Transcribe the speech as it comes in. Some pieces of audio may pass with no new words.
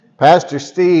Pastor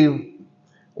Steve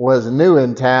was new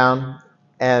in town,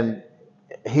 and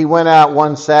he went out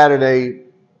one Saturday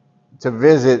to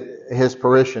visit his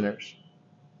parishioners.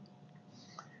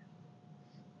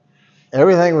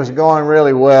 Everything was going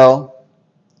really well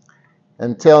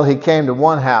until he came to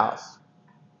one house.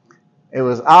 It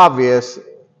was obvious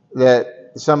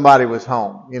that somebody was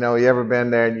home. You know, you ever been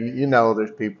there and you know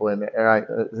there's people in there, right?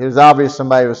 It was obvious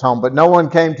somebody was home, but no one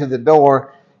came to the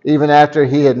door even after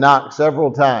he had knocked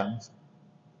several times.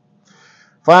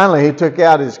 Finally, he took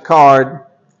out his card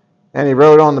and he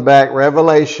wrote on the back,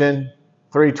 Revelation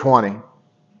 3:20,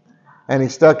 and he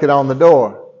stuck it on the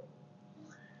door.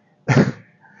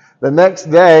 The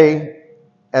next day,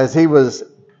 as he was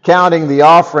counting the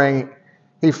offering,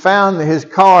 he found his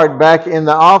card back in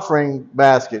the offering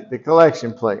basket, the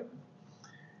collection plate.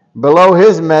 Below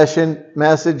his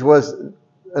message was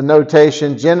a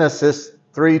notation, Genesis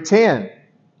 3:10.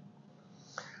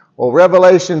 Well,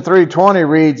 Revelation 3:20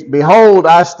 reads, Behold,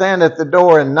 I stand at the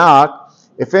door and knock.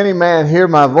 If any man hear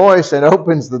my voice and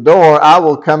opens the door, I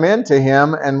will come into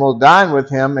him and will dine with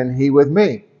him and he with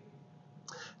me.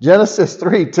 Genesis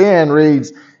 3:10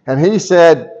 reads, And he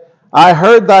said, I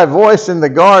heard thy voice in the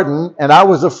garden, and I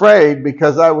was afraid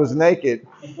because I was naked.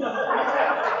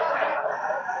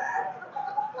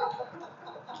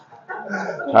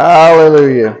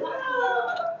 Hallelujah.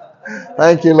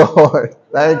 Thank you, Lord.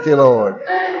 Thank you, Lord.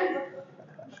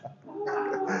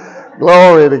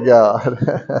 Glory to God.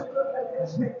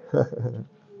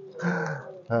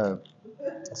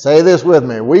 Say this with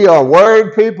me. We are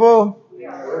word people,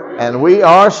 and we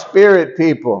are spirit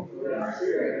people.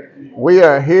 We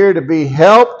are here to be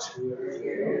helped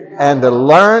and to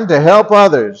learn to help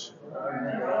others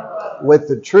with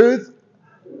the truth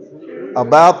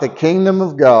about the kingdom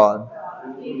of God.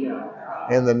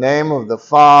 In the name of the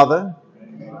Father,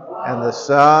 and the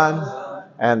Son,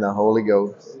 and the Holy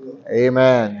Ghost.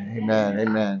 Amen. Amen.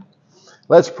 Amen.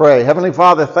 Let's pray. Heavenly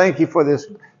Father, thank you for this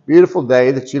beautiful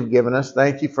day that you've given us.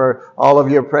 Thank you for all of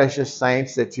your precious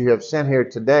saints that you have sent here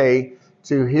today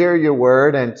to hear your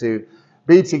word and to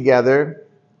be together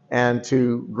and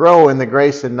to grow in the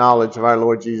grace and knowledge of our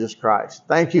Lord Jesus Christ.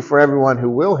 Thank you for everyone who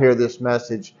will hear this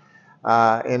message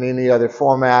in any other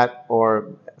format or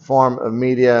form of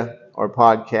media or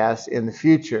podcast in the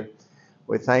future.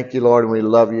 We thank you, Lord, and we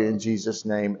love you in Jesus'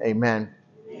 name. Amen.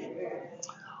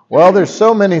 Well, there's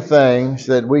so many things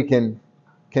that we can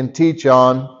teach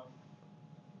on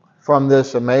from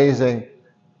this amazing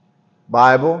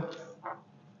Bible.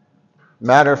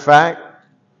 Matter of fact,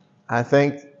 I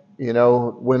think,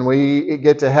 when we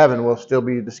get to heaven, we'll still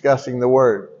be discussing the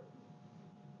Word.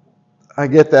 I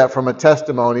get that from a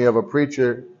testimony of a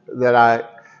preacher that I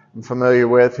am familiar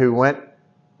with who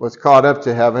was caught up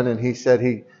to heaven, and he said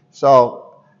he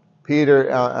saw Peter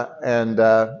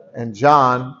and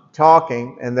John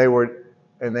talking, and they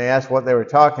asked what they were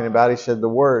talking about. He said the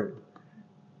Word.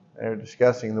 They were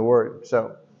discussing the Word.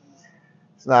 So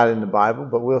it's not in the Bible,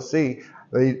 but we'll see.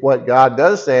 What God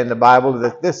does say in the Bible is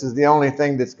that this is the only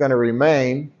thing that's going to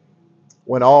remain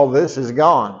when all this is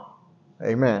gone.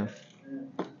 Amen.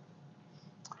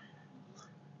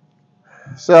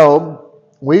 So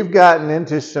we've gotten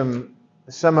into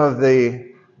some of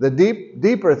the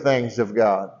deeper things of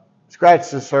God.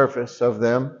 Scratch the surface of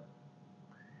them.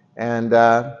 And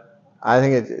I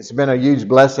think it's been a huge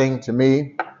blessing to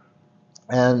me.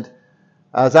 And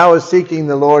as I was seeking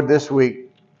the Lord this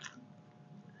week,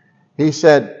 He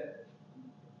said,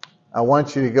 I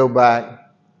want you to go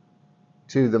back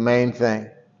to the main thing.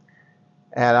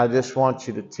 And I just want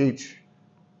you to teach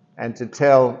and to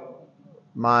tell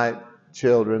my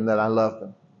children that I love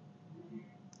them.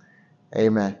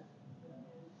 Amen.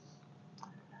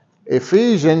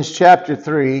 Ephesians chapter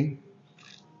 3,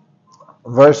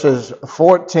 verses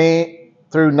 14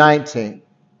 through 19.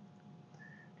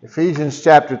 Ephesians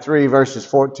chapter 3, verses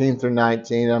 14 through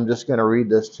 19. I'm just going to read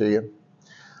this to you.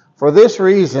 For this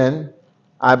reason,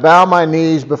 I bow my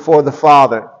knees before the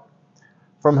Father,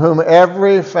 from whom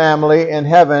every family in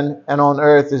heaven and on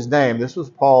earth is named. This was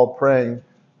Paul praying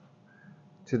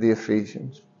to the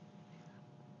Ephesians.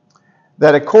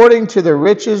 That according to the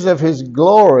riches of his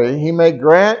glory, he may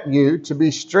grant you to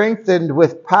be strengthened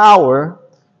with power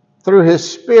through his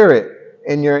Spirit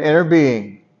in your inner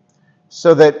being,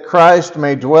 so that Christ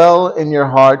may dwell in your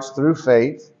hearts through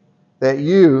faith, that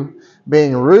you,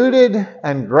 being rooted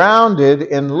and grounded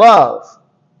in love,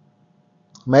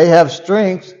 may have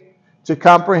strength to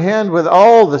comprehend with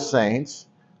all the saints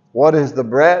what is the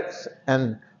breadth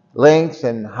and length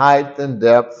and height and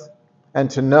depth, and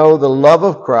to know the love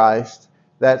of Christ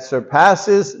that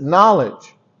surpasses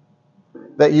knowledge,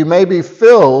 that you may be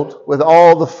filled with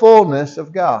all the fullness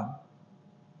of God.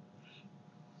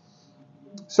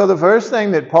 So the first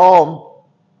thing that Paul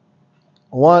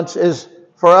wants is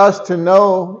for us to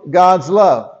know God's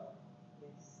love.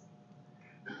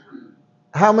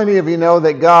 How many of you know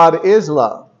that God is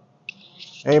love?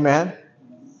 Amen.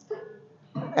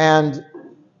 And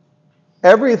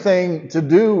everything to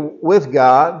do with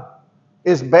God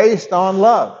is based on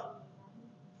love.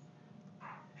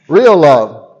 Real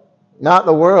love, not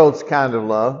the world's kind of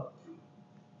love.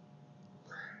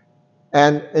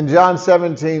 And in John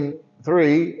 17:3,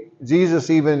 Jesus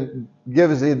even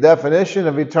gives the definition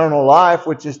of eternal life,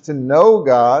 which is to know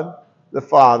God, the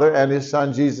Father, and His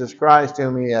Son, Jesus Christ,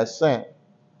 whom He has sent.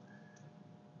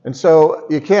 And so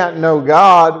you can't know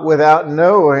God without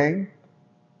knowing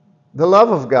the love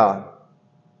of God.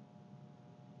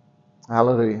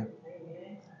 Hallelujah.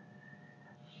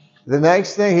 The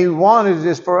next thing He wanted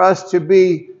is for us to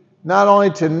be, not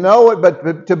only to know it,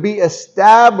 but to be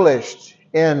established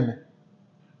in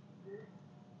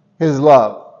His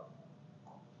love.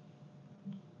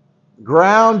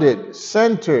 Grounded,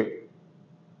 centered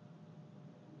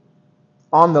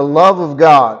on the love of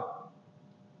God.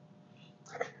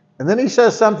 And then He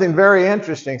says something very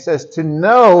interesting. He says, to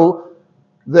know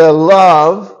the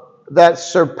love that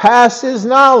surpasses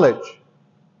knowledge.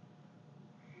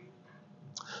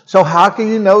 So how can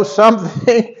you know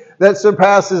something that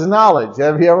surpasses knowledge?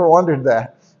 Have you ever wondered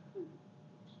that?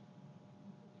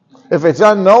 If it's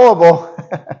unknowable,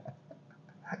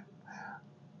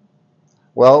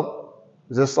 well,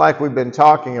 just like we've been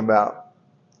talking about,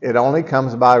 it only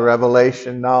comes by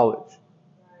revelation knowledge.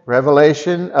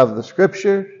 Revelation of the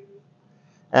Scriptures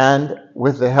and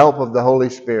with the help of the Holy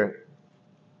Spirit.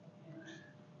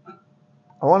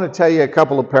 I want to tell you a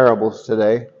couple of parables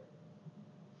today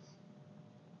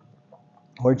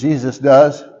where Jesus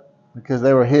does, because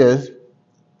they were His,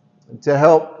 to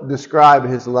help describe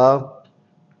His love.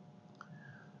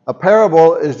 A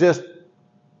parable is just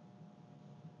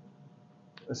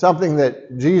something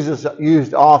that Jesus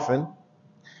used often,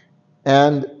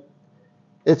 and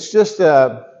it's just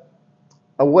a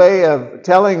way of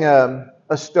telling a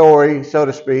story, so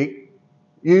to speak,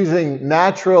 using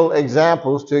natural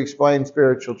examples to explain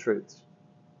spiritual truths.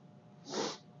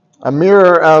 A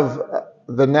mirror of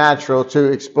the natural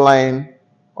to explain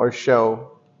or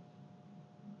show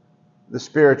the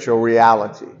spiritual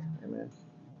reality. Amen.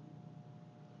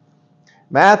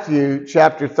 Matthew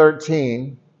chapter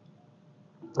 13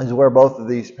 is where both of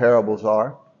these parables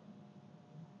are.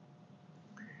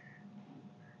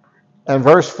 And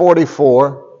verse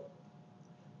 44,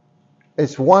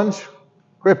 it's one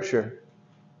scripture.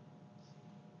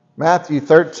 Matthew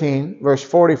 13, verse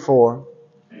 44.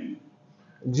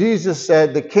 Jesus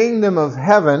said, the kingdom of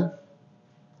heaven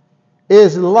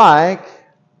is like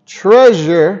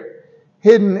treasure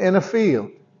hidden in a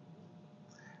field,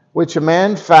 which a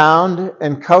man found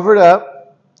and covered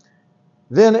up.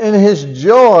 Then in his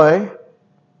joy,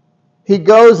 he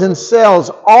goes and sells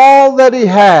all that he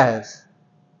has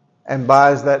and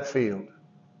buys that field.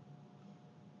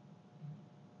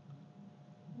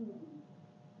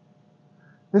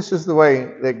 This is the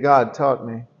way that God taught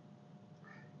me.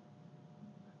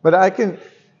 But I can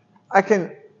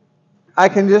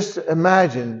just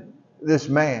imagine this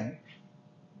man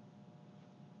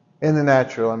in the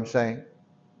natural, I'm saying,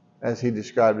 as he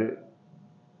described it.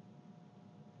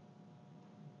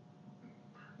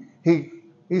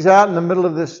 He's out in the middle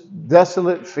of this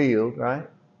desolate field, right?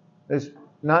 It's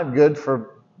not good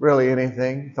for really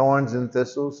anything, thorns and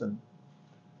thistles, and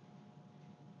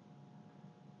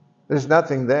there's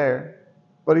nothing there.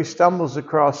 But he stumbles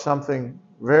across something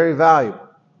very valuable.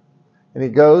 And he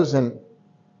goes, and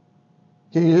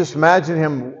can you just imagine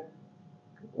him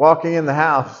walking in the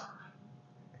house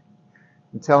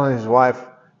and telling his wife,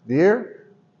 dear,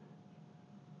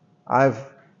 I've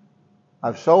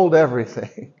sold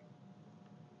everything.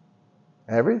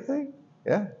 Everything?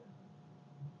 Yeah.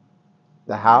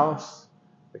 The house,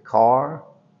 the car,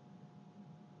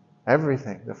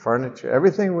 everything, the furniture,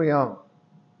 everything we own.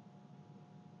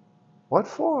 What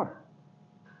for?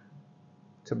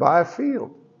 To buy a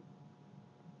field.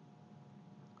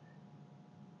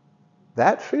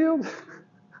 That field?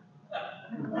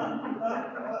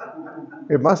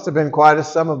 It must have been quite a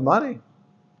sum of money.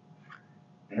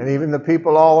 And even the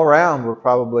people all around were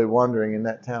probably wondering in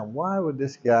that town, why would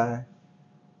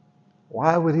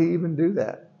he even do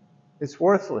that? It's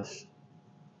worthless.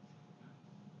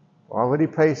 Why would he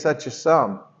pay such a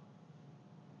sum?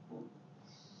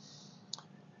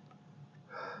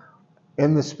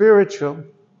 In the spiritual,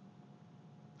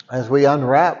 as we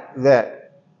unwrap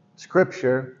that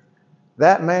scripture,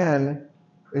 that man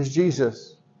is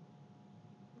Jesus.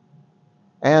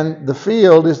 And the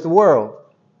field is the world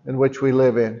in which we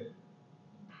live in.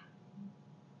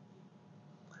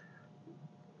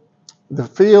 The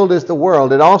field is the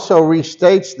world. It also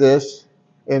restates this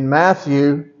in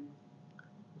Matthew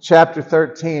chapter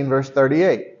 13, verse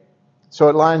 38. So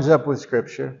it lines up with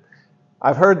Scripture.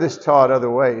 I've heard this taught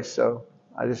other ways, so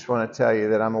I just want to tell you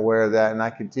that I'm aware of that, and I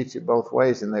can teach it both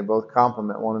ways, and they both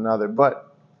complement one another.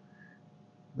 But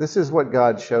this is what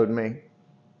God showed me.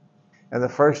 And the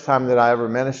first time that I ever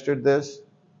ministered this,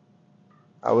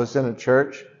 I was in a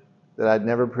church that I'd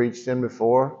never preached in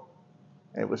before.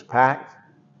 It was packed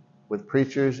with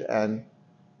preachers and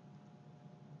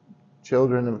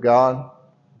children of God.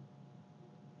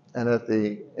 And at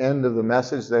the end of the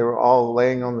message, they were all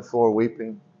laying on the floor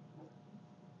weeping.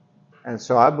 And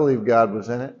so I believe God was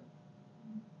in it.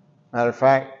 Matter of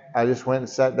fact, I just went and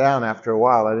sat down after a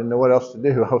while. I didn't know what else to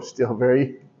do. I was still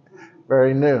very,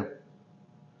 very new.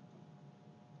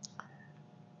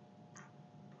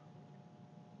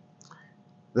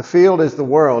 The field is the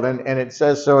world, and it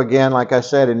says so again, like I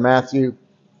said, in Matthew,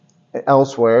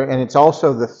 elsewhere, and it's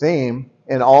also the theme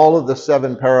in all of the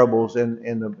 7 parables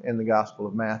in the Gospel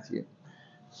of Matthew.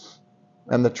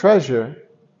 And the treasure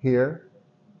here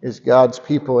is God's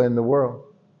people in the world.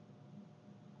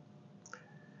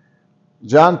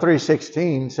 John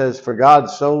 3:16 says, "For God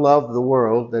so loved the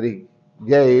world that he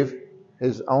gave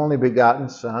his only begotten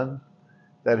Son,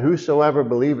 that whosoever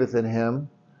believeth in him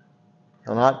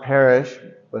shall not perish,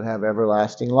 but have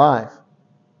everlasting life."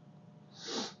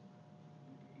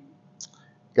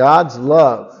 God's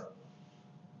love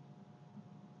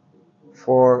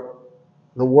for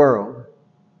the world,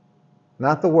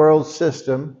 not the world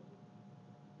system,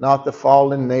 not the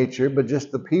fallen nature, but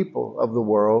just the people of the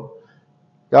world.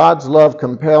 God's love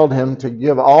compelled him to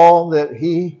give all that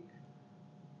he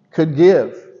could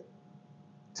give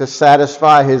to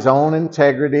satisfy his own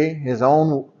integrity, his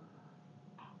own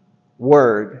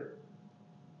word.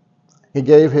 He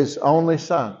gave his only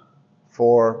Son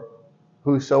for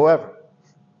whosoever.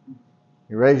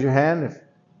 You raise your hand if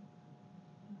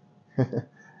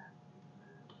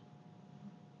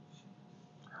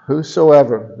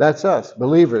whosoever, that's us,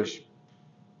 believers.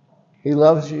 He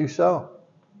loves you so.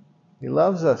 He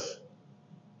loves us.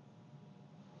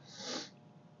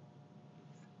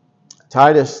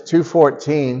 Titus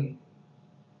 2:14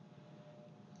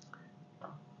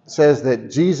 says that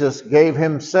Jesus gave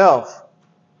himself,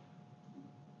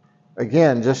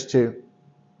 again, just to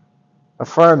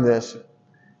affirm this,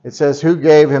 it says, "Who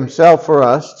gave himself for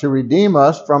us to redeem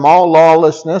us from all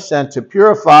lawlessness and to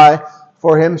purify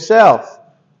for himself."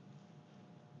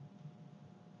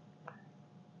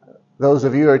 Those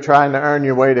of you who are trying to earn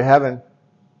your way to heaven,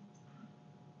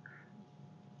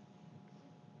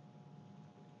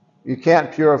 you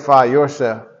can't purify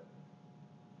yourself.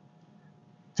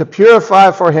 To purify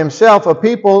for himself a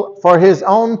people for his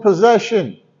own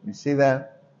possession. You see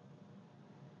that?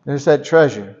 There's that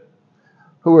treasure.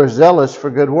 Who are zealous for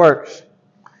good works.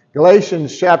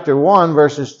 Galatians chapter 1,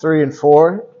 verses 3 and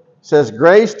 4 says,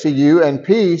 "Grace to you and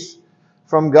peace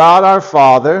from God our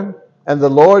Father and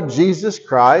the Lord Jesus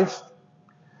Christ,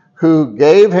 who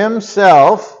gave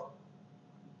himself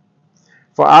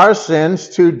for our sins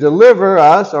to deliver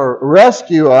us or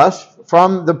rescue us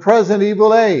from the present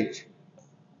evil age,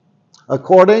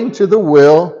 according to the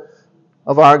will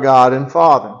of our God and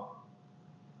Father."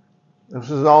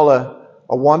 This is all a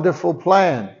wonderful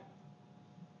plan.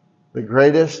 The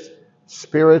greatest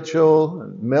spiritual,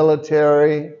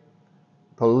 military,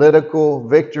 political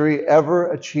victory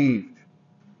ever achieved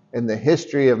in the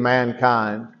history of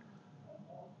mankind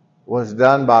was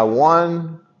done by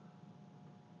one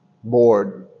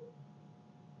board.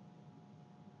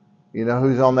 You know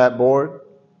who's on that board?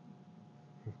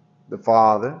 The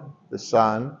Father, the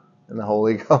Son, and the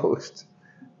Holy Ghost.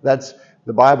 That's,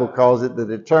 the Bible calls it the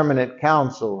determinate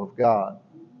counsel of God.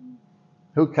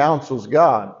 Who counsels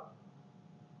God?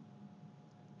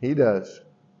 He does.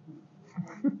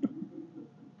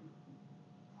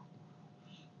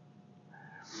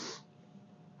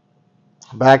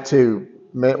 Back to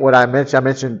what I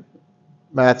mentioned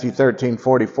Matthew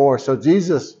 13:44. So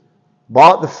Jesus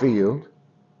bought the field,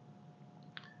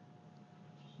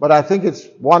 but I think it's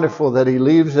wonderful that he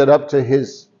leaves it up to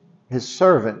his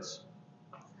servants,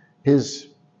 his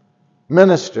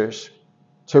ministers,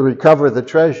 to recover the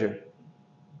treasure.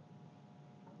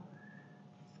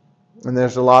 And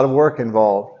there's a lot of work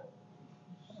involved.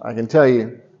 I can tell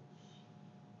you.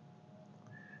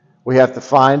 We have to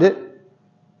find it,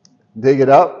 dig it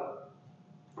up,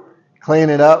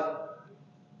 clean it up,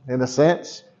 in a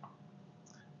sense.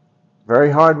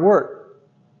 Very hard work.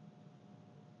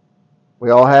 We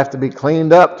all have to be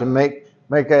cleaned up to make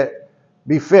it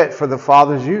be fit for the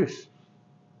Father's use,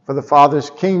 for the Father's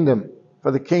kingdom,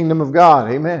 for the kingdom of God.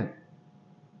 Amen.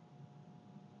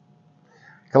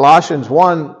 Colossians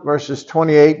 1, verses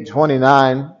 28 and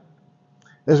 29.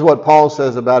 This is what Paul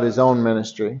says about his own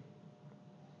ministry.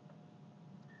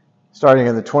 Starting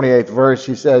in the 28th verse,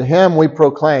 he said, Him we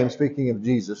proclaim, speaking of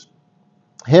Jesus,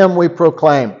 Him we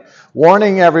proclaim,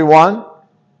 warning everyone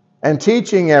and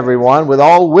teaching everyone with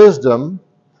all wisdom,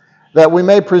 that we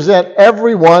may present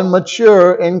everyone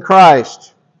mature in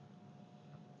Christ.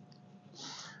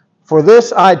 For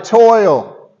this I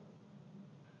toil.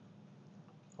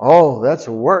 Oh, that's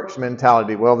a works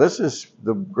mentality. Well, this is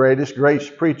the greatest grace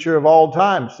preacher of all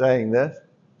time saying this.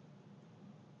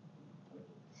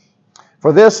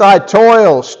 For this I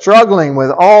toil, struggling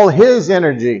with all His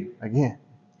energy. Again,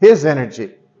 His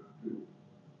energy.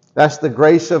 That's the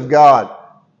grace of God.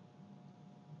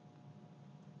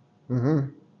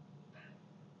 Remember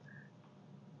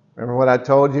what I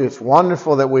told you? It's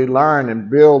wonderful that we learn and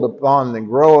build upon and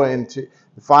grow into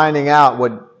finding out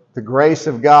what the grace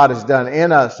of God has done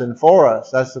in us and for us.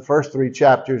 That's the first 3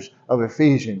 chapters of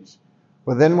Ephesians.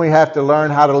 But then we have to learn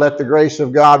how to let the grace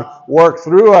of God work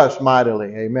through us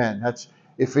mightily. Amen. That's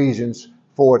Ephesians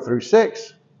 4 through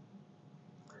 6.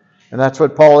 And that's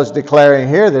what Paul is declaring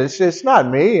here, that it's not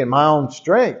me and my own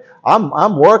strength.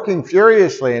 I'm working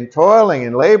furiously and toiling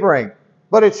and laboring,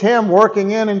 but it's Him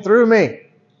working in and through me.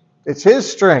 It's His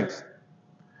strength.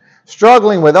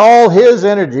 Struggling with all His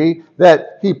energy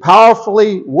that He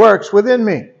powerfully works within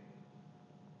me.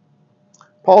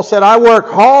 Paul said, I work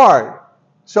hard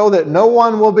so that no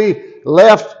one will be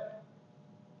left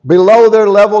below their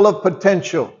level of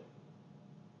potential.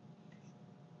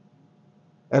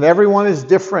 And everyone is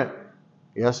different.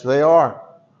 Yes, they are.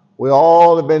 We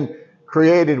all have been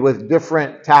created with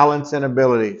different talents and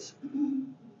abilities.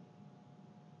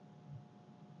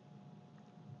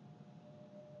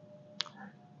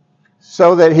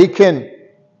 So that He can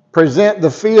present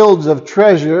the fields of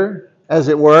treasure, as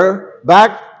it were,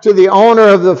 back to the owner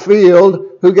of the field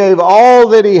who gave all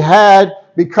that he had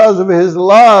because of His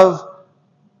love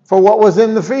for what was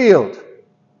in the field.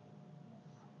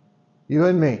 You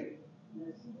and me.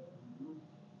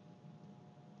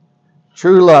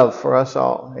 True love for us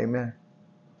all. Amen.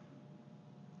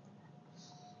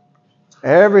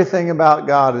 Everything about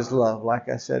God is love, like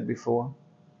I said before.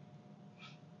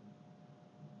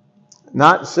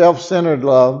 Not self-centered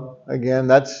love. Again,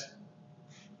 that's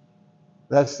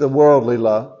the worldly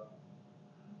love.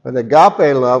 But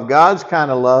agape love, God's kind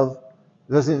of love,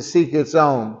 doesn't seek its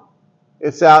own.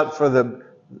 It's out for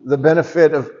the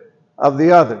benefit of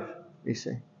the other, you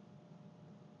see.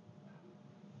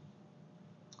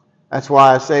 That's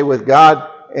why I say with God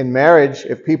in marriage,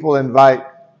 if people invite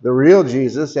the real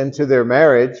Jesus into their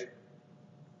marriage,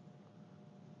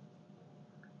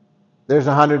 there's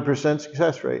a 100%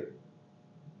 success rate.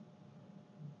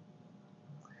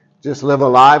 Just live a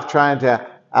life trying to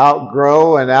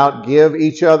outgrow and outgive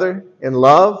each other in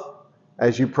love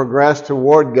as you progress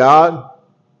toward God.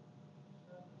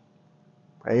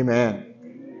 Amen.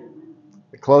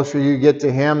 The closer you get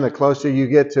to Him, the closer you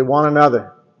get to one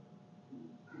another.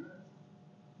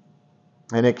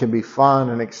 And it can be fun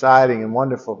and exciting and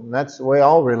wonderful. And that's the way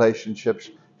all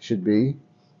relationships should be.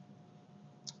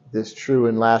 This true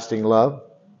and lasting love.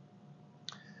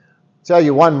 I'll tell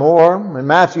you one more. In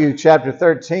Matthew chapter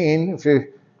 13, if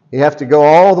you have to go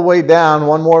all the way down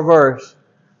one more verse.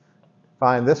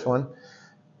 Find this one.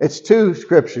 It's 2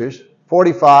 scriptures,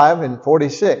 45 and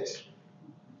 46.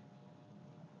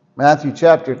 Matthew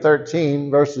chapter 13,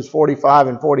 verses 45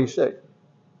 and 46.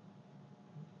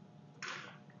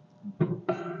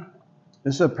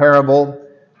 This is a parable.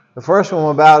 The first one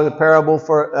about a parable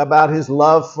about His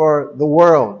love for the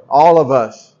world, all of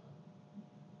us.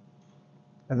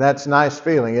 And that's a nice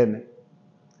feeling, isn't it?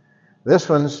 This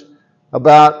one's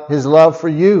about His love for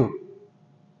you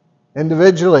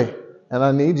individually. And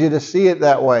I need you to see it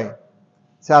that way.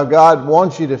 It's how God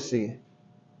wants you to see it.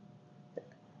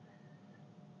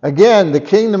 Again, the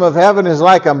kingdom of heaven is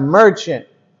like a merchant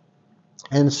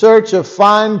in search of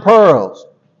fine pearls,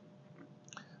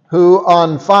 who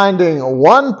on finding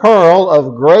one pearl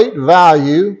of great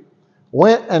value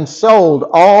went and sold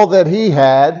all that he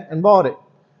had and bought it.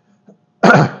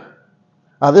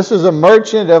 Now, this is a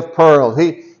merchant of pearls.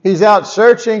 He's out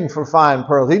searching for fine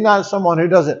pearls. He's not someone who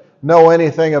doesn't know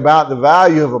anything about the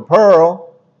value of a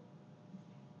pearl.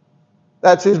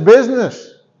 That's his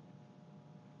business.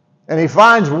 And he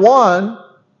finds one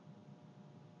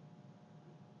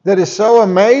that is so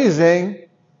amazing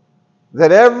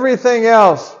that everything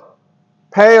else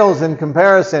pales in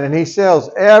comparison, and he sells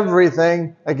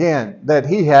everything again that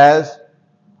he has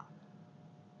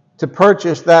to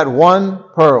purchase that one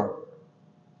pearl.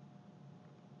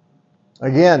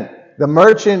 Again, the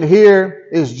merchant here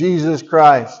is Jesus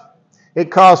Christ. It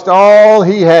cost all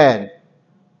he had.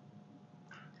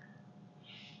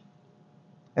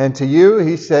 And to you,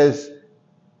 he says,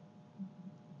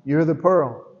 you're the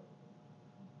pearl.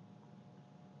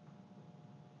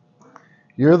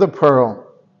 You're the pearl.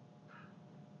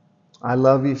 I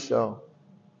love you so.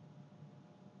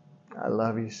 I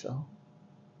love you so.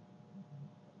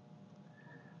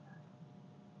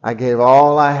 I gave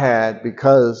all I had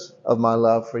because of my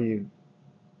love for you.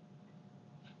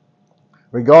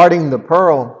 Regarding the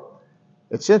pearl,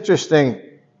 it's interesting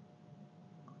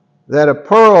that a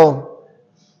pearl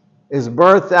is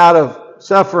birthed out of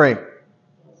suffering.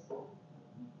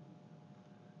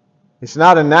 It's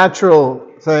not a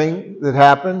natural thing that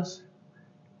happens.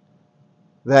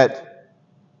 That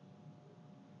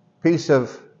piece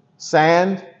of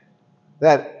sand,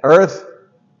 that earth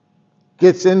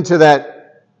gets into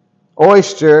that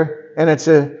oyster, and it's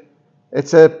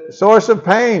a source of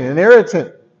pain, an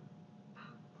irritant.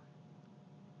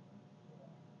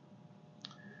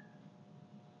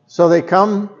 So they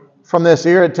come from this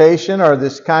irritation or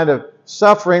this kind of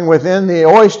suffering within the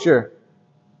oyster.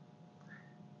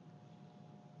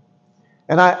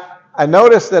 And I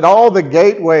noticed that all the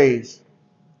gateways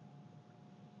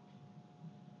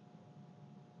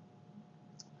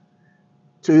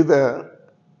to the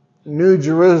New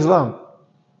Jerusalem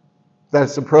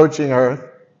that's approaching earth,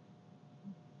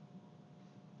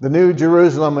 the New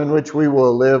Jerusalem in which we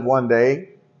will live one day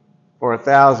for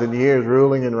 1,000 years,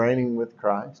 ruling and reigning with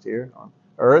Christ here on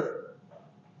earth.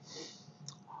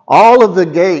 All of the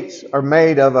gates are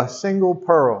made of a single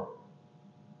pearl.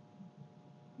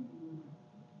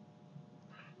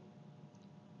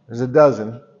 There's a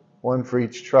dozen, one for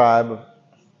each tribe of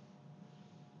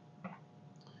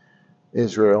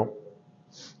Israel.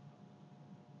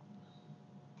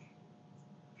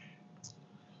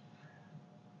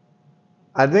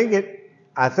 I think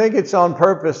it's on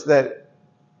purpose that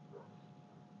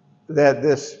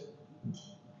this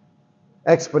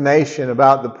explanation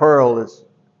about the pearl it's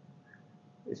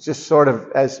just sort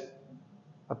of as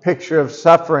a picture of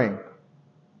suffering.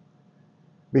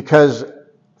 Because,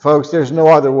 folks, there's no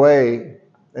other way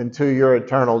into your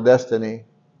eternal destiny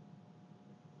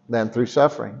than through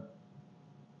suffering.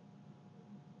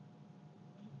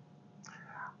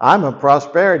 I'm a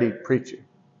prosperity preacher.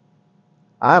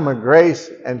 I'm a grace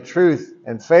and truth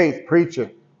and faith preacher.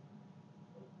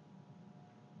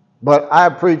 But I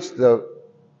preach the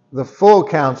full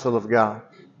counsel of God.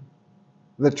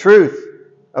 The truth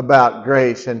about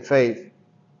grace and faith.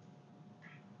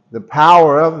 The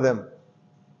power of them.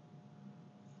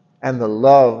 And the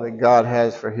love that God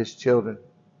has for His children.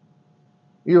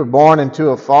 You were born into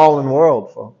a fallen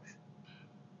world, folks.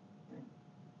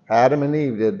 Adam and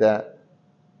Eve did that.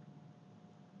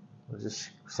 I'll just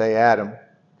say Adam,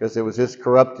 because it was this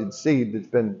corrupted seed that's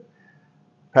been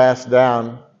passed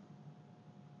down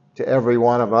to every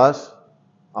one of us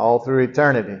all through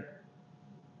eternity.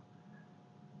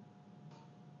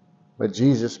 But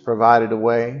Jesus provided a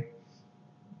way.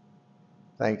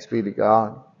 Thanks be to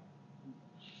God.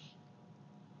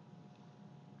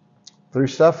 Through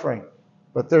suffering.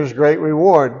 But there's great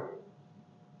reward.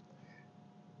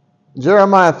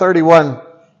 Jeremiah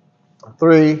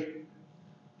 31:3.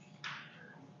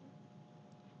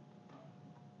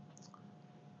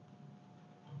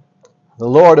 The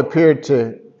Lord appeared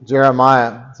to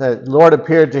Jeremiah. Said, the Lord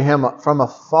appeared to him from a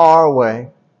far away.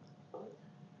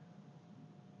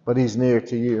 But He's near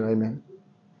to you. Amen.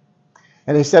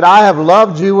 And He said, I have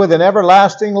loved you with an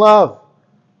everlasting love.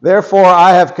 Therefore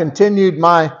I have continued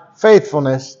my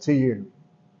faithfulness to you.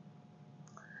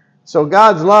 So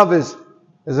God's love is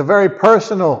a very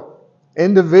personal,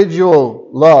 individual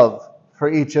love for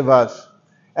each of us.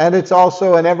 And it's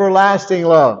also an everlasting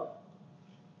love.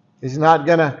 He's not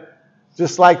going to,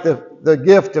 just like the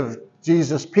gift of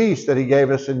Jesus' peace that He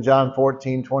gave us in John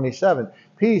 14:27.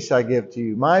 Peace I give to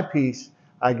you. My peace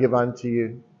I give unto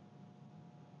you.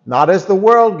 Not as the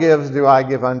world gives do I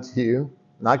give unto you.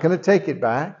 I'm not going to take it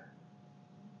back.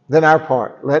 Then our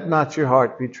part. Let not your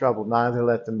heart be troubled, neither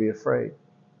let them be afraid.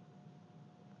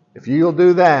 If you'll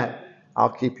do that, I'll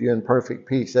keep you in perfect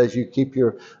peace as you keep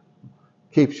your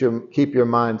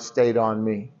mind stayed on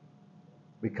me,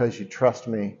 because you trust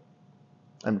me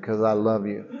and because I love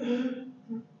you.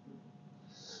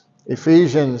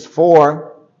 Ephesians 1,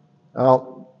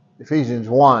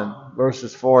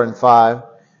 verses 4 and 5.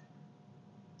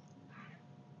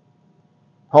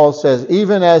 Paul says,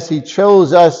 even as He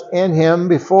chose us in Him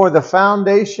before the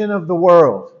foundation of the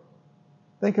world.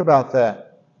 Think about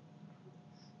that.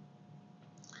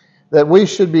 That we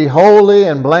should be holy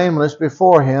and blameless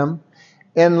before Him.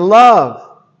 In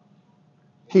love,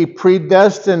 He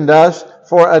predestined us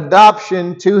for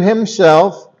adoption to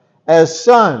himself as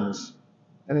sons.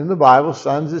 And in the Bible,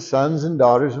 sons is sons and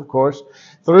daughters, of course,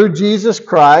 through Jesus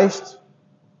Christ,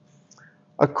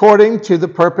 according to the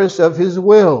purpose of his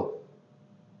will.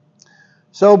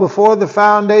 So before the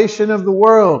foundation of the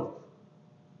world,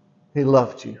 he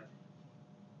loved you.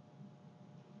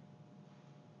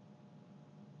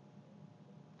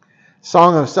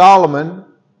 Song of Solomon,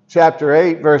 chapter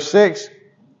 8, verse 6.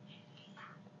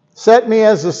 Set me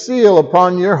as a seal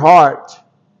upon your heart,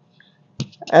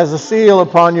 as a seal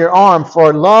upon your arm,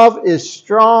 for love is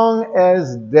strong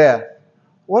as death.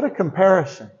 What a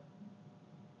comparison.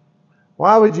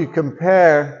 Why would you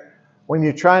compare when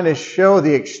you're trying to show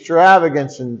the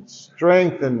extravagance and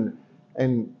strength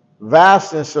and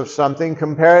vastness of something,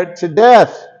 compare it to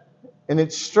death in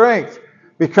its strength?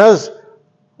 Because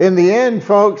in the end,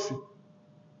 folks,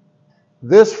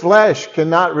 this flesh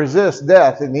cannot resist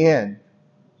death in the end.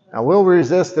 Now, we'll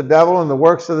resist the devil and the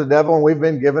works of the devil, and we've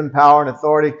been given power and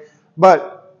authority.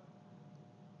 But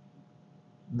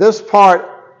this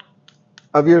part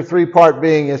of your three-part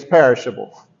being is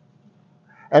perishable.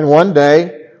 And one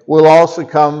day, we'll all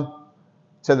succumb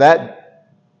to that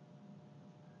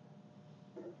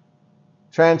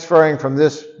transferring from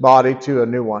this body to a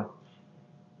new one.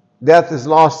 Death has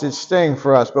lost its sting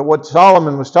for us. But what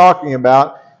Solomon was talking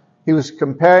about, he was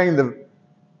comparing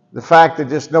the fact that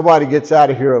just nobody gets out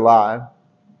of here alive.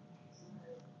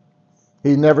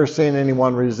 He'd never seen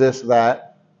anyone resist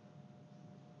that.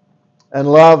 And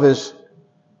love is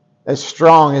as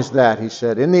strong as that, he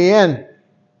said. In the end,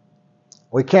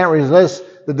 we can't resist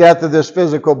the death of this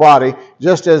physical body,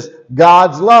 just as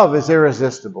God's love is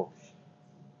irresistible.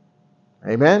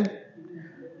 Amen?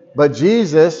 But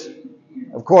Jesus,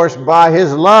 of course, by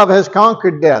his love has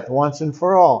conquered death once and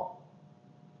for all.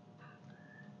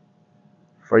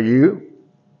 For you.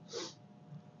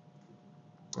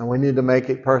 And we need to make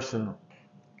it personal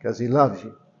because he loves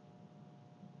you.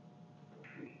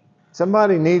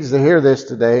 Somebody needs to hear this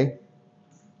today.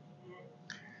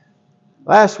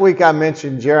 Last week I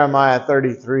mentioned Jeremiah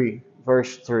 33,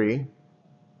 verse 3,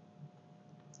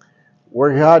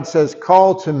 where God says,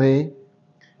 call to me,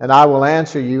 and I will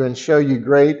answer you and show you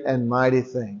great and mighty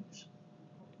things.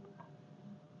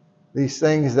 These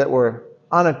things that were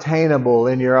unattainable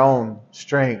in your own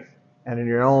strength and in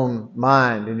your own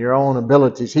mind and your own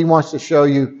abilities. He wants to show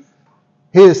you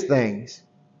his things.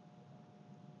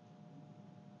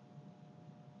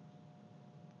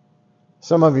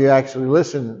 Some of you actually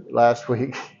listened last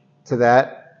week to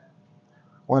that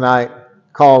when I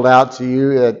called out to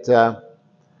you that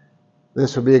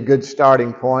this would be a good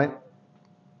starting point.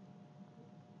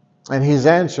 And he's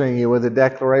answering you with a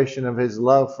declaration of his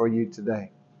love for you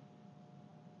today.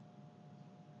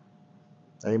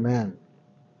 Amen.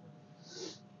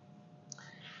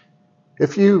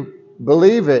 If you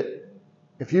believe it,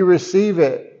 if you receive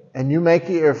it, and you make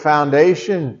it your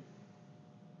foundation,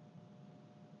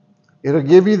 it'll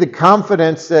give you the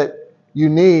confidence that you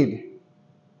need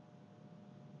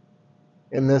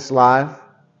in this life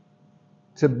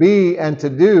to be and to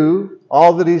do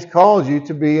all that he's called you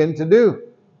to be and to do.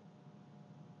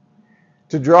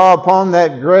 To draw upon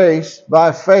that grace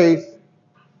by faith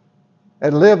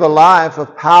and live a life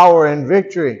of power and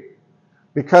victory.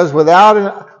 Because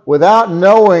without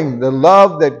knowing the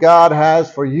love that God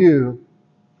has for you,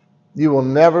 you will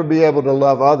never be able to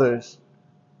love others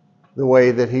the way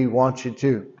that he wants you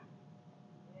to.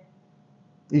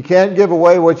 You can't give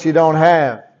away what you don't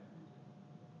have.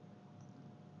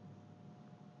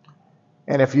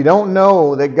 And if you don't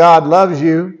know that God loves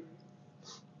you,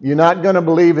 you're not going to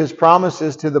believe his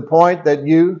promises to the point that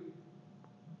you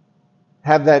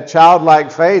have that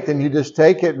childlike faith and you just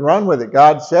take it and run with it.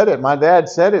 God said it. My dad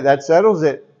said it. That settles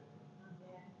it.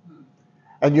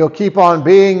 And you'll keep on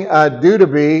being a do to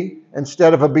be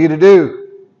instead of a be to do.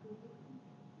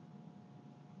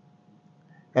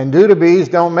 And do to be's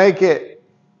don't make it.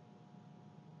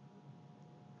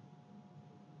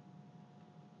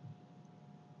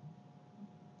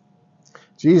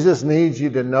 Jesus needs you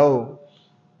to know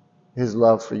his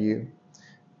love for you.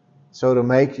 So to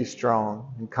make you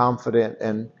strong and confident,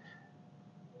 and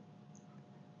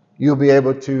you'll be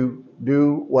able to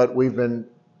do what we've been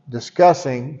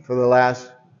discussing for the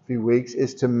last few weeks,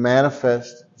 is to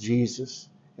manifest Jesus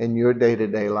in your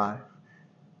day-to-day life.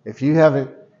 If you haven't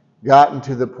gotten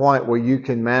to the point where you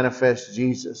can manifest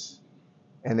Jesus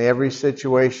in every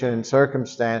situation and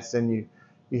circumstance, then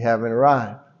you haven't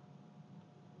arrived.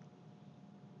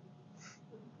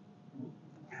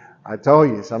 I told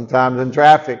you, sometimes in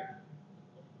traffic,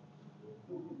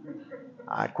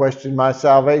 I question my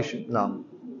salvation. No,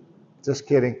 just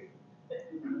kidding.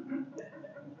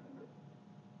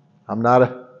 I'm not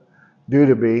a do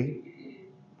to be.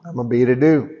 I'm a be to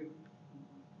do.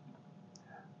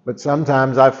 But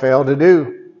sometimes I fail to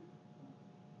do.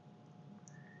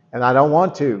 And I don't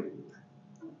want to.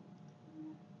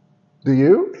 Do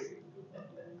you?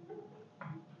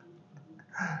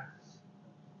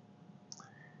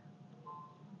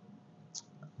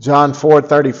 John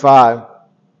 4:35.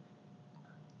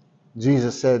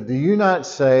 Jesus said, "Do you not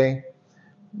say,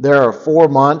 there are 4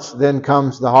 months, then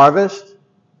comes the harvest?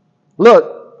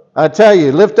 Look, I tell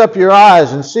you, lift up your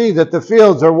eyes and see that the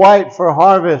fields are white for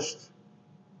harvest."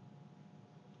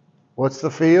 What's the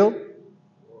field?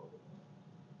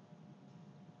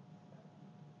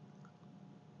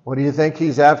 What do you think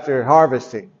he's after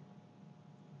harvesting?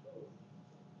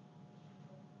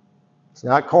 It's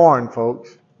not corn,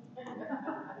 folks.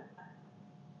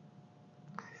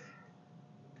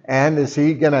 And is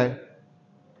he going to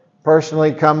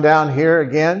personally come down here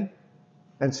again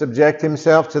and subject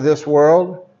himself to this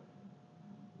world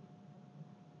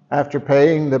after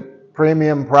paying the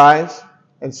premium price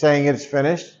and saying it's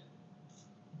finished?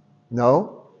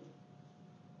 No.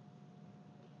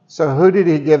 So who did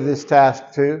he give this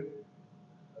task to?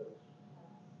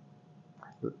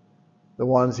 The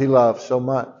ones he loves so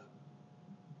much.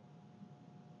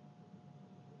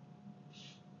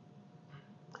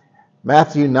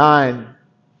 Matthew 9,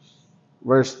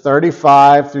 verse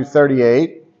 35 through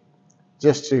 38,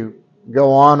 just to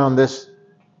go on this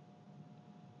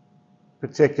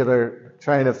particular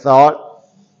train of thought.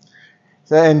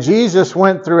 And Jesus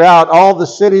went throughout all the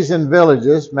cities and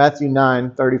villages, Matthew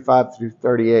 9, 35 through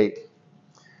 38.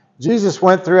 Jesus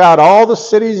went throughout all the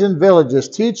cities and villages,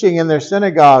 teaching in their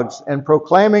synagogues and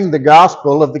proclaiming the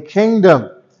gospel of the kingdom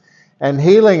and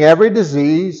healing every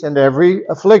disease and every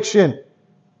affliction.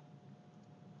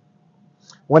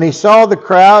 When he saw the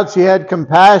crowds, he had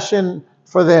compassion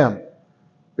for them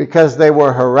because they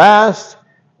were harassed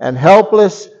and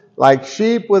helpless like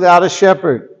sheep without a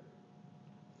shepherd.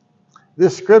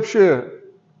 This scripture,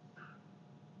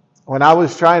 when I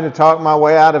was trying to talk my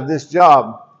way out of this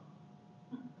job,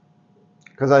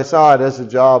 because I saw it as a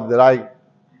job that I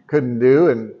couldn't do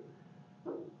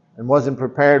and wasn't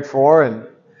prepared for and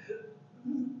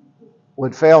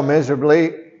would fail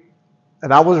miserably,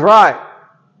 and I was right.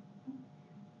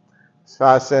 So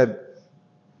I said,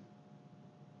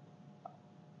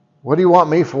 "What do you want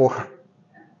me for?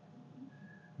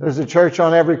 There's a church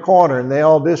on every corner and they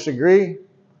all disagree.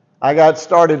 I got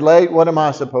started late. What am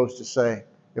I supposed to say?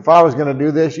 If I was going to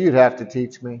do this, you'd have to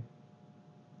teach me."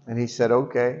 And he said,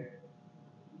 "Okay."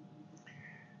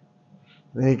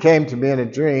 Then he came to me in a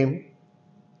dream.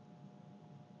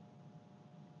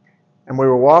 And we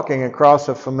were walking across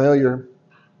a familiar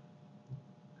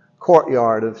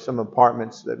courtyard of some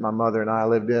apartments that my mother and I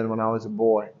lived in when I was a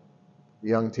boy, a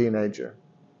young teenager.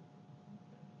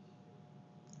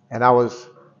 And I was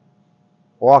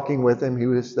walking with him. He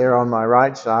was there on my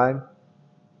right side.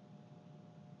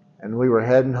 And we were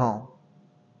heading home.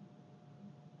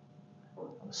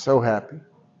 I was so happy.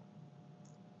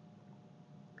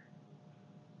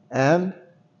 And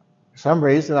for some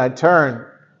reason I turned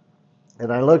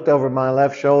and I looked over my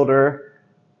left shoulder,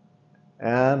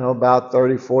 and about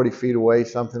 30, 40 feet away,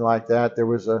 something like that, there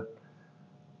was a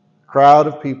crowd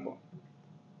of people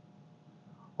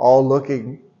all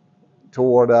looking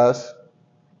toward us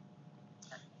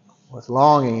with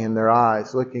longing in their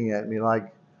eyes, looking at me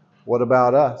like, "What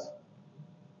about us?"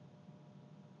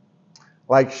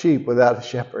 Like sheep without a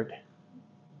shepherd.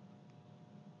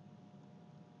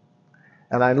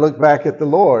 And I looked back at the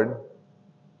Lord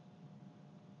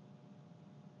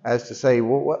as to say,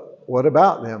 "Well, what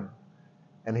about them?"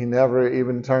 And he never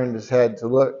even turned his head to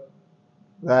look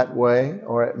that way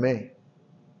or at me.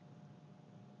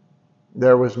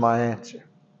 There was my answer.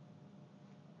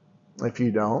 If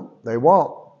you don't, they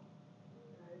won't.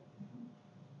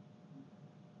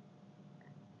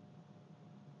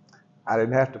 I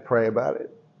didn't have to pray about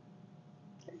it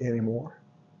anymore.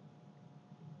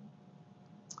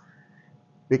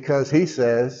 Because he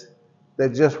says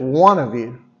that just one of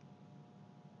you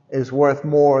is worth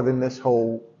more than this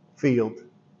whole field,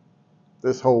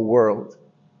 this whole world.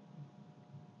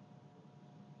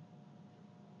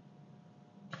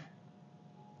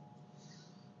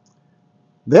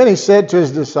 Then he said to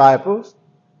his disciples,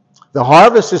 "The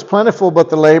harvest is plentiful, but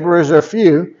the laborers are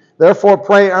few. Therefore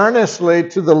pray earnestly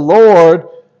to the Lord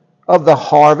of the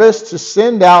harvest to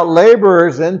send out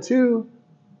laborers into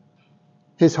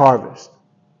his harvest."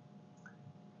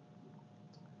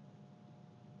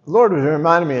 The Lord was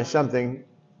reminding me of something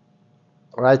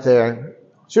right there.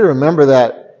 I should remember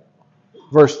that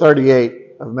verse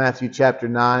 38 of Matthew chapter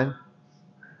 9.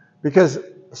 Because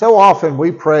so often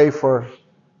we pray for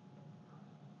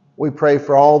we pray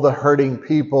for all the hurting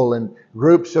people and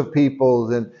groups of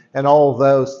people and all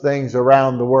those things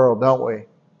around the world, don't we?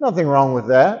 Nothing wrong with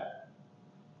that.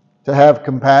 To have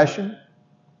compassion.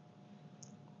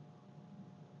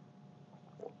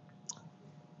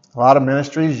 A lot of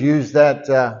ministries use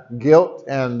that guilt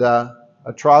and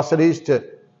atrocities to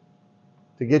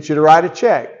get you to write a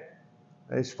check.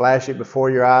 They just flash it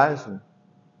before your eyes. And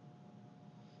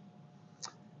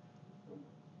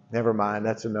never mind,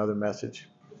 that's another message.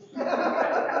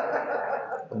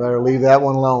 I better leave that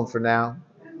one alone for now.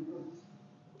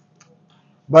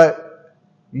 But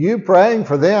you praying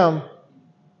for them,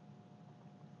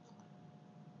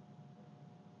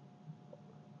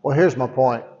 well, here's my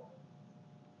point.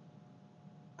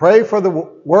 Pray for the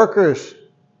workers.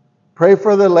 Pray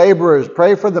for the laborers.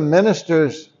 Pray for the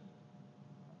ministers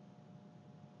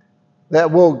that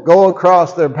will go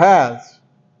across their paths.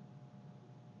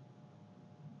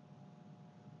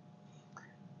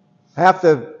 Half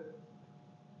the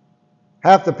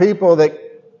people that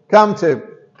come to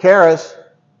Charis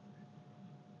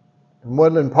in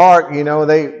Woodland Park, they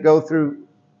go through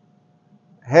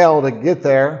hell to get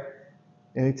there.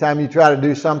 Anytime you try to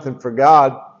do something for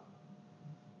God,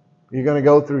 you're going to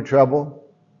go through trouble,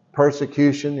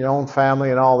 persecution, your own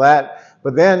family and all that.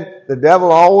 But then the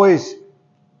devil always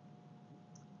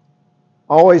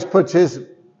puts his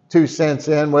 2 cents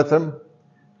in with them.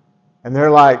 And they're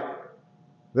like,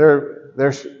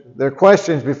 they're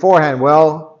questions beforehand.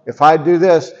 Well, if I do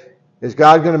this, is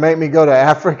God going to make me go to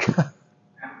Africa?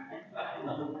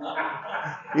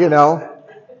 Is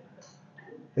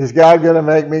God going to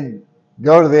make me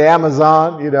go to the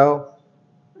Amazon?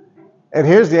 And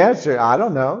here's the answer. I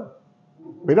don't know.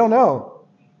 We don't know.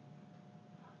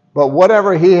 But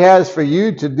whatever He has for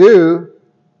you to do,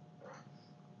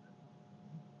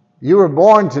 you were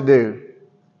born to do.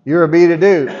 You were be to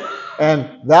do.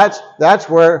 And that's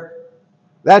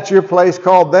your place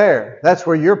called there. That's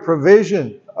where your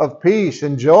provision of peace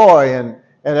and joy and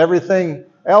everything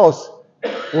else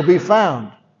will be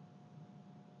found.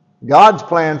 God's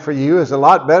plan for you is a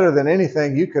lot better than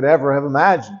anything you could ever have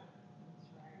imagined.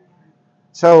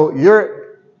 So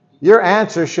your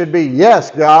answer should be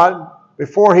yes, God,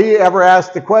 before He ever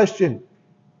asked the question.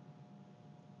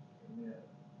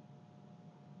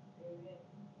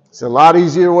 It's a lot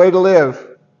easier way to live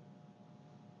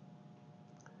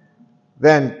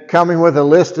than coming with a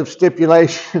list of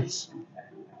stipulations.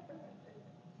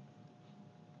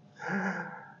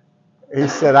 He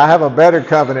said, I have a better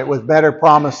covenant with better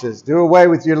promises. Do away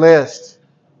with your list.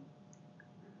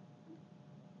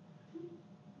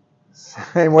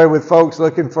 Same way with folks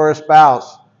looking for a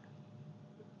spouse.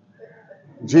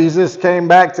 Jesus came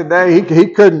back today. He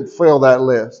couldn't fill that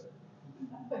list.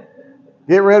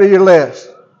 Get rid of your list.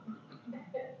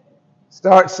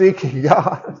 Start seeking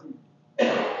God.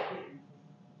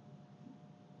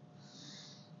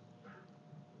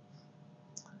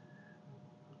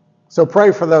 So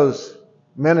pray for those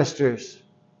ministers.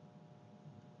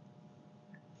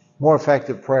 More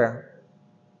effective prayer.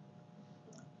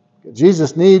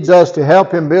 Jesus needs us to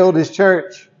help Him build His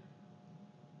church.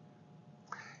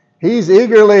 He's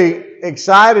eagerly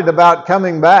excited about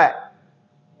coming back.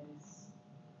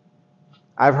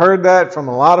 I've heard that from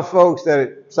a lot of folks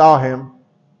that saw Him.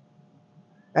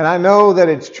 And I know that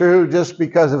it's true just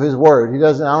because of His Word. He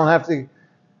doesn't have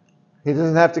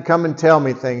to come and tell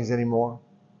me things anymore.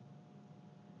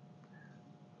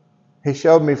 He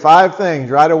showed me 5 things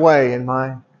right away in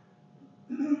my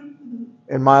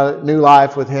new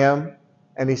life with Him.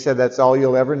 And He said, that's all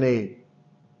you'll ever need.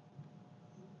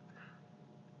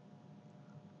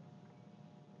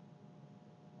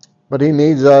 But He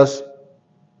needs us.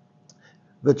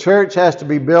 The church has to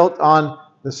be built on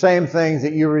the same things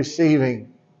that you're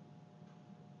receiving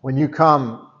when you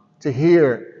come to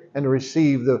hear and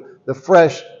receive the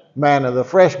fresh manna, the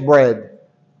fresh bread,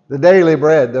 the daily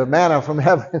bread, the manna from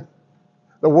heaven,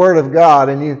 the Word of God.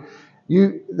 And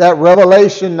you that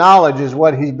revelation knowledge is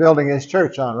what He's building His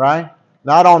church on, right?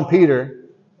 Not on Peter.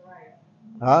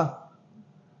 Huh?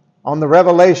 On the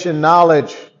revelation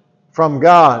knowledge from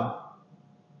God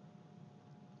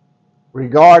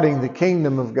regarding the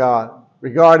kingdom of God,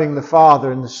 regarding the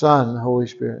Father and the Son and the Holy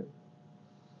Spirit.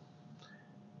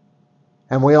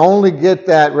 And we only get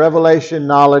that revelation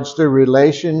knowledge through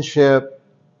relationship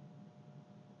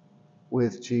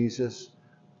with Jesus.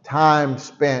 Time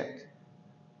spent.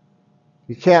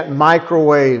 You can't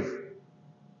microwave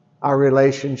our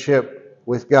relationship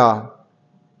with God.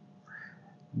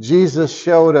 Jesus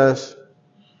showed us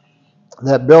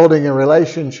that building a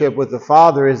relationship with the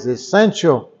Father is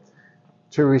essential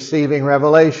to receiving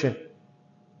revelation.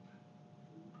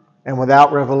 And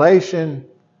without revelation,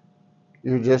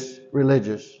 You're just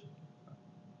religious.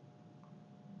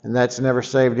 And that's never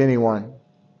saved anyone.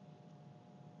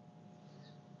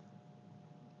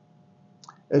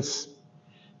 It's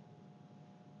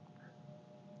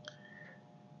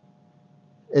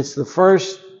the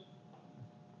first.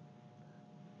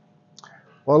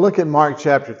 Well, look at Mark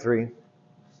chapter 3,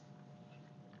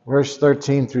 verse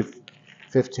 13 through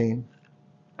 15.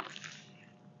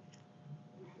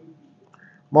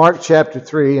 Mark chapter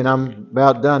 3, and I'm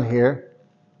about done here.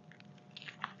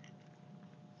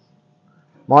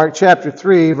 Mark chapter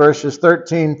 3, verses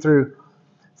 13 through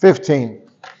 15.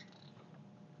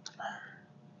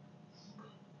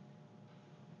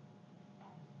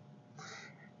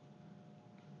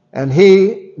 And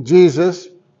he, Jesus,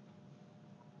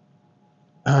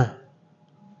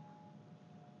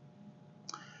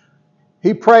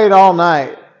 he prayed all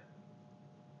night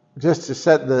just to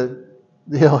set the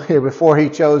deal here before he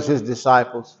chose his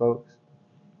disciples, folks.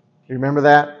 You remember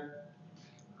that?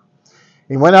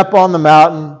 He went up on the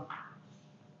mountain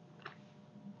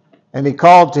and he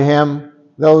called to him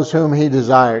those whom he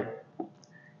desired.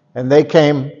 And they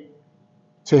came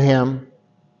to him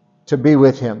to be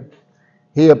with him.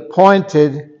 He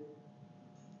appointed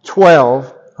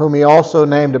 12, whom he also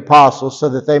named apostles, so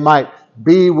that they might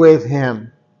be with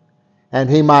him, and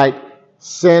he might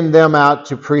send them out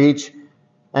to preach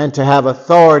and to have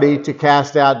authority to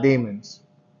cast out demons.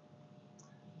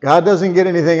 God doesn't get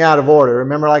anything out of order.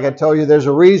 Remember, like I told you, there's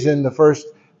a reason the first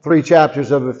 3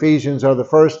 chapters of Ephesians are the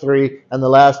first 3, and the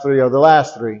last 3 are the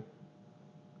last 3.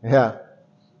 Yeah.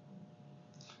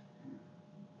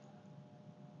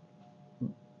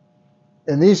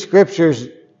 In these scriptures,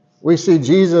 we see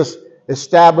Jesus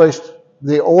established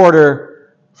the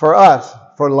order for us,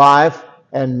 for life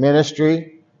and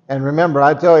ministry. And remember,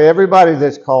 I tell you, everybody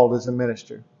that's called is a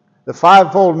minister. The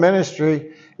fivefold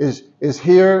ministry is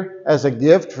here as a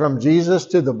gift from Jesus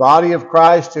to the body of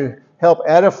Christ to help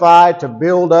edify, to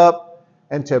build up,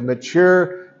 and to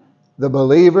mature the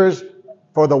believers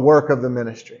for the work of the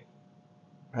ministry.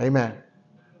 Amen.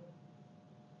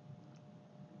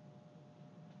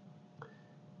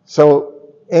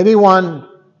 So, anyone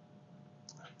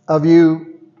of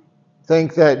you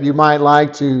think that you might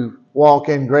like to walk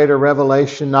in greater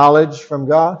revelation knowledge from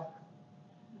God?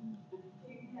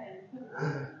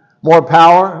 More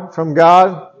power from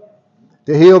God?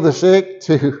 To heal the sick?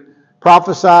 To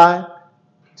prophesy?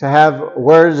 To have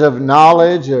words of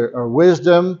knowledge or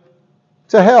wisdom?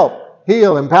 To help,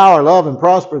 heal, empower, love, and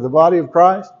prosper the body of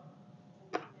Christ?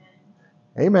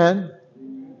 Amen.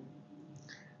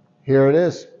 Here it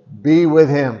is. Be with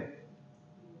him.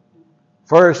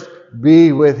 First,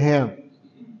 be with him.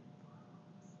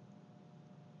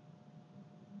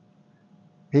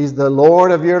 He's the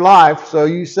Lord of your life, so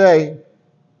you say,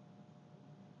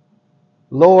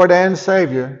 Lord and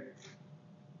Savior.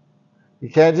 You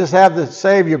can't just have the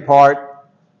Savior part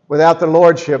without the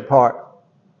Lordship part.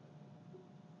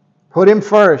 Put him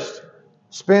first.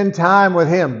 Spend time with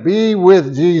him. Be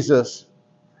with Jesus.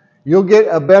 You'll get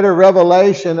a better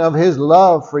revelation of his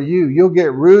love for you. You'll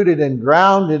get rooted and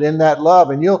grounded in that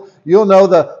love, and you'll know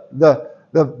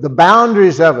the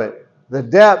boundaries of it, the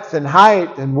depth and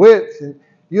height and width. And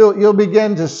you'll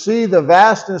begin to see the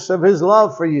vastness of his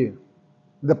love for you,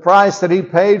 the price that he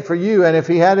paid for you. And if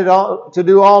he had it all to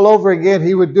do all over again,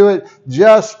 he would do it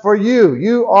just for you.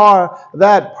 You are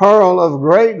that pearl of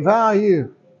great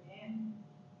value.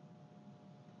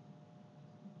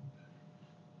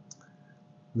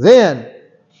 Then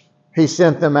he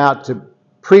sent them out to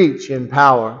preach in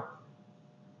power.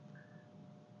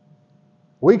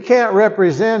 We can't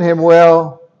represent him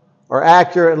well or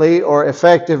accurately or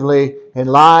effectively in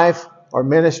life or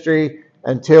ministry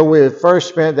until we have first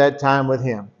spent that time with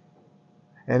him.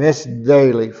 And it's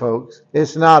daily, folks.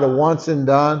 It's not a once and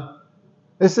done.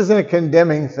 This isn't a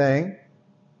condemning thing.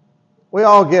 We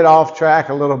all get off track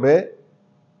a little bit.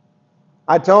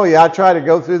 I told you, I try to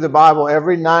go through the Bible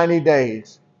every 90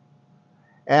 days.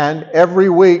 And every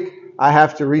week, I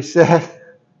have to reset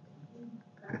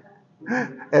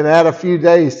and add a few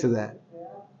days to that.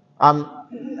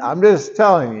 I'm just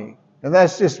telling you. And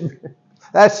that's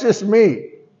just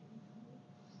me.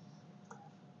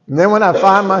 And then when I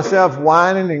find myself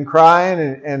whining and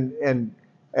crying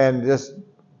and just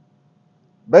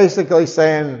basically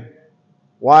saying,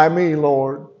 why me,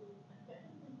 Lord?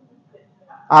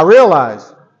 I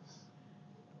realize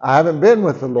I haven't been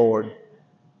with the Lord.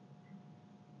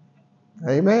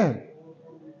 Amen.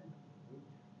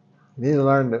 You need to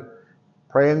learn to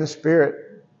pray in the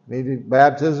Spirit. You need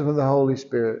baptism of the Holy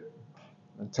Spirit.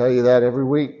 I tell you that every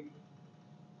week.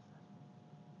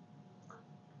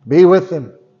 Be with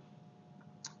him.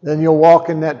 Then you'll walk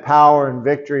in that power and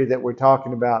victory that we're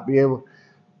talking about.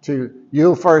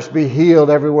 You'll first be healed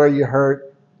everywhere you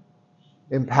hurt,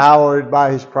 empowered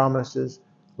by His promises,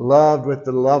 loved with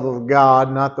the love of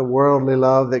God, not the worldly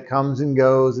love that comes and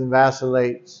goes and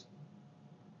vacillates.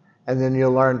 And then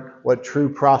you'll learn what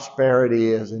true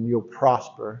prosperity is, and you'll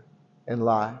prosper in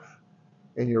life,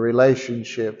 in your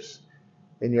relationships,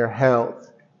 in your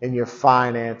health, in your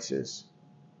finances.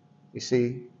 You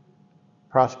see,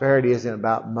 prosperity isn't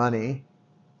about money.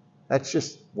 That's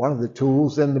just one of the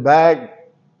tools in the bag.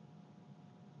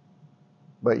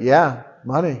 But yeah,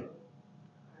 money.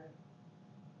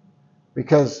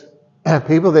 Because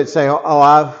people that say, oh,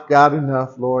 I've got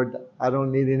enough, Lord, I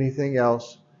don't need anything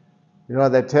else. You know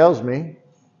what that tells me?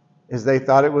 Is they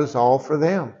thought it was all for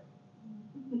them.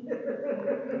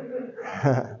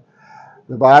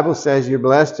 The Bible says you're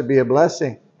blessed to be a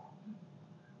blessing.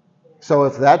 So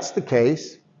if that's the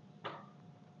case,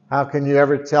 how can you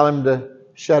ever tell Him to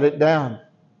shut it down?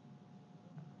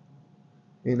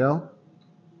 You know?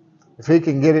 If He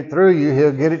can get it through you,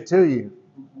 He'll get it to you.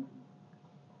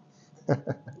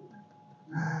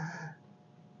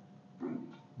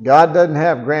 God doesn't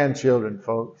have grandchildren,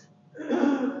 folks.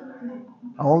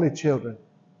 Only children.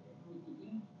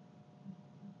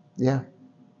 Yeah.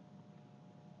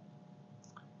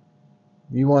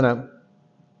 You want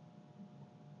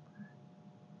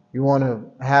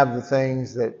to have the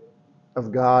things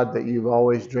of God that you've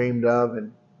always dreamed of,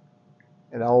 and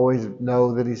always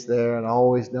know that He's there, and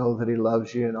always know that He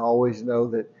loves you, and always know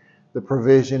that the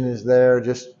provision is there.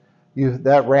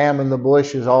 That ram in the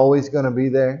bush is always going to be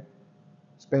there.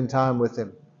 Spend time with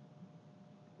Him.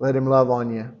 Let Him love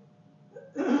on you.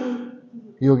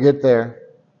 You'll get there.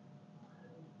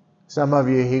 Some of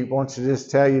you, He wants to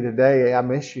just tell you today, I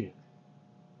miss you.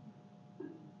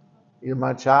 You're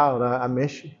my child. I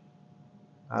miss you.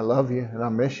 I love you and I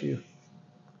miss you.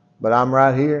 But I'm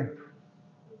right here.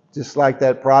 Just like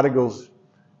that prodigal's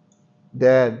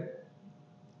dad,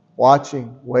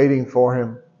 watching, waiting for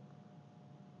him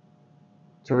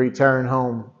to return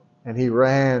home. And he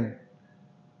ran,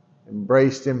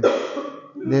 embraced him,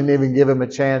 didn't even give him a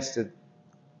chance to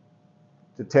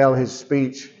tell his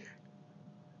speech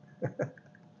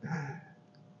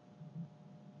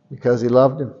because he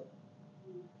loved him.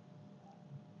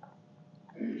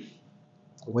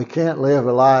 We can't live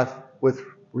a life with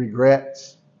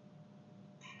regrets.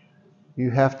 You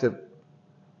have to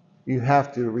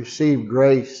receive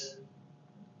grace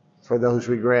for those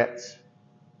regrets.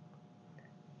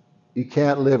 You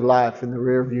can't live life in the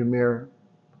rearview mirror.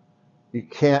 You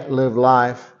can't live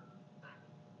life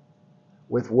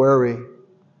with worry.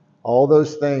 All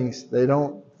those things, they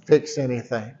don't fix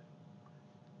anything.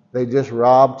 They just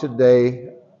rob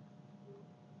today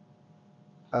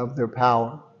of their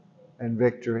power and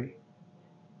victory.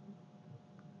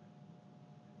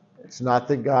 It's not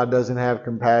that God doesn't have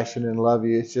compassion and love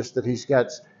you. It's just that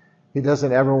He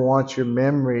doesn't ever want your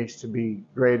memories to be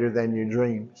greater than your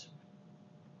dreams.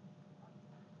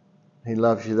 He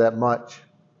loves you that much.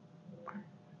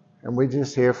 And we're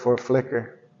just here for a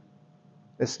flicker.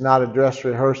 It's not a dress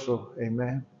rehearsal.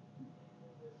 Amen.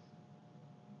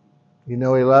 You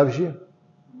know He loves you?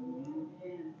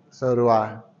 So do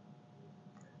I.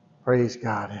 Praise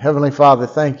God. Heavenly Father,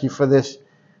 thank you for this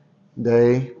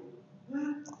day.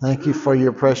 Thank you for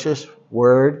your precious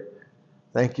word.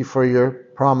 Thank you for your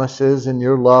promises and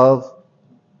your love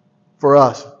for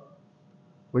us.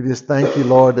 We just thank you,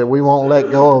 Lord, that we won't let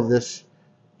go of this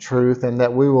truth and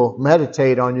that we will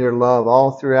meditate on your love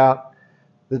all throughout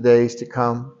the days to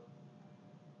come.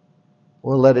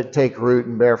 We'll let it take root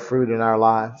and bear fruit in our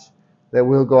lives. That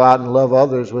we'll go out and love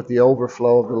others with the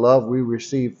overflow of the love we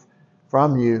receive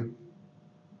from you.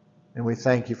 And we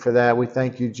thank you for that. We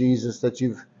thank you, Jesus, that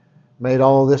you've made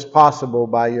all this possible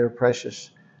by your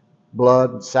precious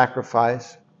blood and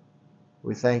sacrifice.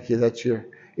 We thank you that you're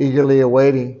eagerly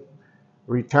awaiting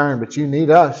return. But you need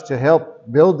us to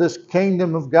help build this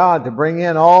kingdom of God, to bring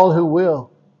in all who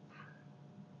will.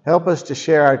 Help us to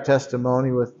share our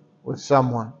testimony with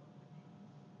someone.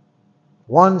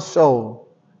 One soul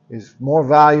is more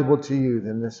valuable to you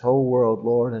than this whole world,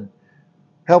 Lord. And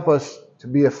help us to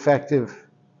be effective.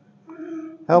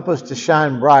 Help us to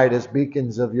shine bright as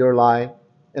beacons of your light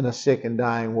in a sick and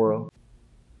dying world.